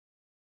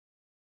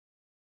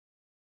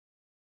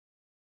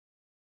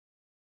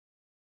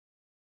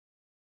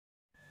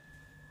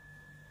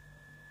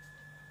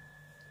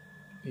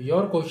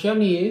Your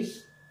question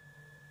is,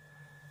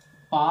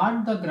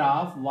 part the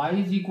graph y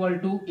is equal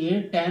to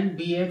a tan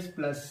bx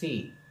plus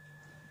c.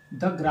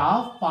 The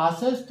graph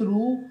passes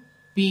through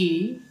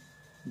P,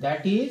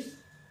 that is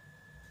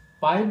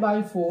pi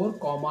by 4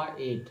 comma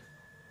 8.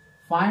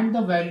 Find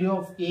the value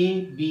of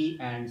a, b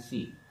and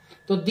c.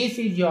 So this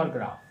is your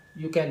graph,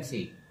 you can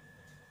see.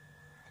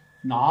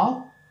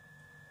 Now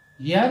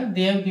here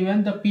they have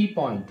given the P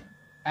point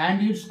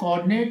and its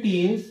coordinate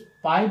is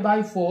pi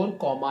by 4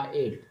 comma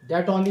 8.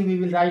 That only we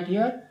will write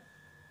here,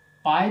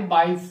 pi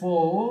by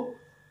 4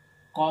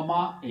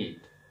 comma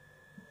 8.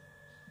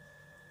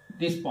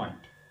 This point.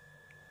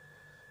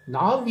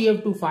 Now we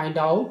have to find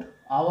out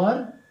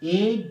our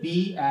A,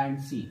 B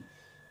and C.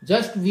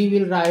 Just we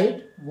will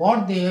write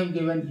what they have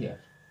given here.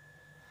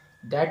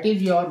 That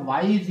is your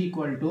y is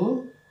equal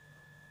to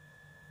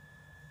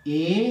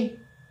A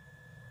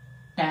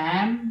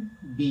tan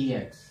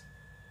bx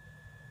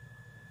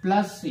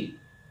plus c.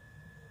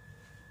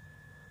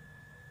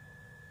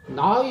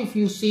 Now if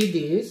you see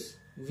this,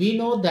 we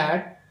know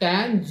that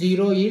tan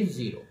 0 is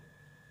 0.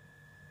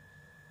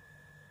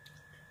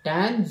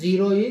 Tan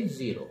 0 is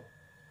 0.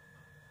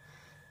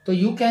 So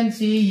you can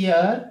see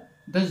here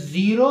the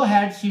 0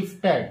 had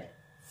shifted.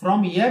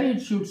 From here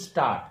it should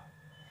start.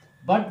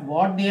 But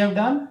what they have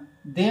done?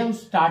 They have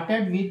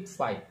started with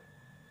 5.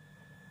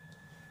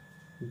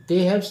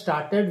 They have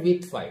started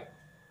with 5.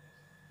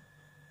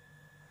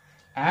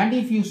 And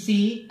if you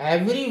see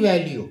every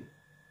value,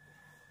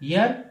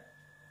 here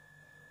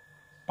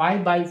pi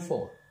by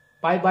 4,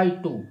 pi by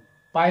 2.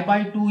 Pi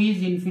by 2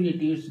 is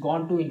infinity, it's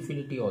gone to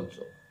infinity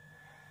also.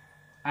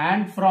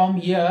 And from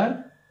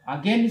here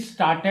again it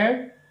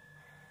started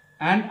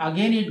and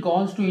again it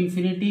goes to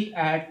infinity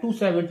at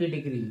 270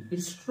 degrees.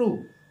 It's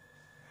true.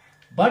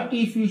 But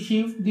if you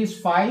shift this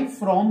 5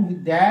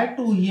 from there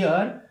to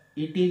here,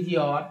 it is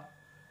your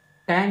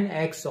tan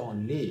x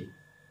only.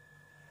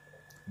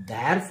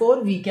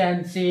 Therefore, we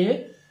can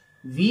say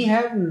we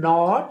have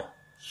not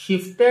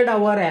shifted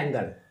our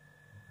angle.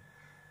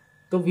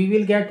 So we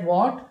will get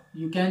what?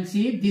 You can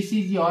see this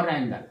is your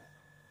angle.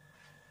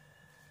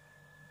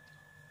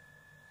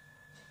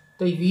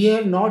 So we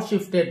have not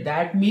shifted.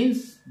 That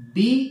means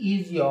B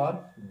is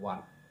your 1.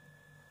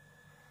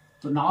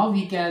 So now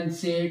we can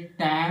say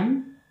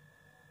tan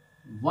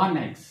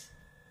 1x.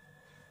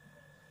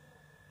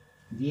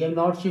 We have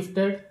not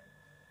shifted.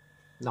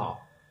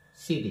 Now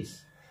see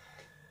this.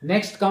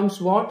 Next comes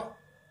what?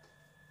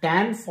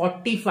 Tan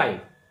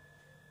 45.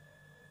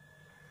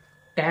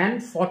 Tan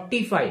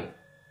 45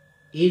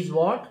 is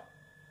what?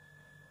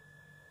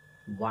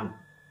 1.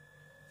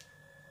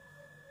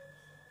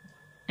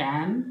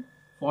 Tan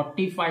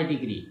 45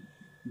 degree.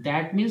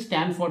 That means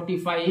tan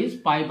 45 is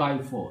pi by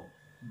 4.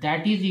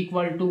 That is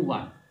equal to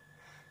 1.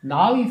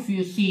 Now if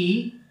you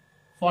see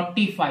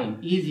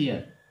 45 is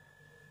here.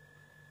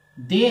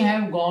 They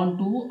have gone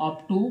to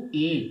up to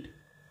 8.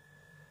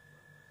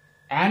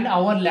 And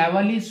our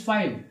level is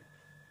 5.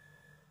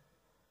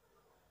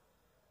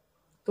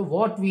 So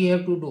what we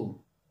have to do?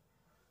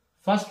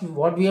 First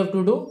what we have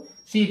to do?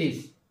 See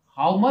this.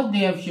 How much they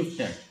have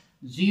shifted?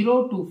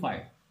 0 to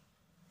 5.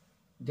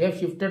 They have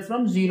shifted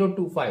from 0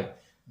 to 5.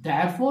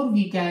 Therefore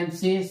we can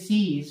say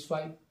C is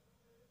 5.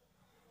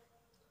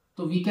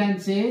 So we can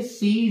say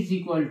C is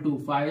equal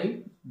to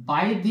 5.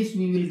 By this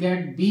we will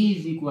get B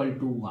is equal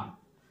to 1.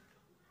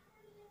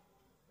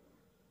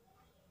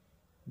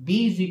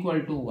 B is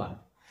equal to 1.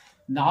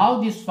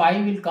 Now this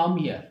 5 will come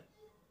here.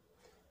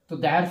 So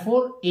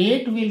therefore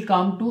 8 will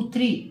come to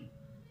 3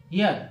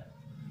 here.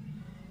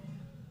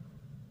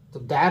 So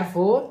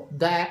therefore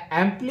the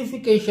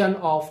amplification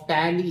of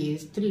tan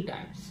is 3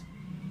 times.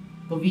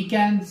 So we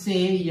can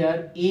say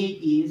here A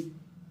is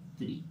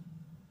 3.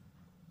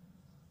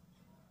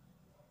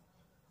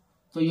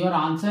 So your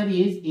answer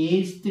is A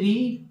is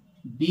 3,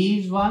 B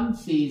is 1,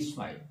 C is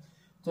 5.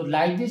 So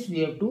like this we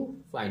have to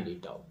find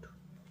it out.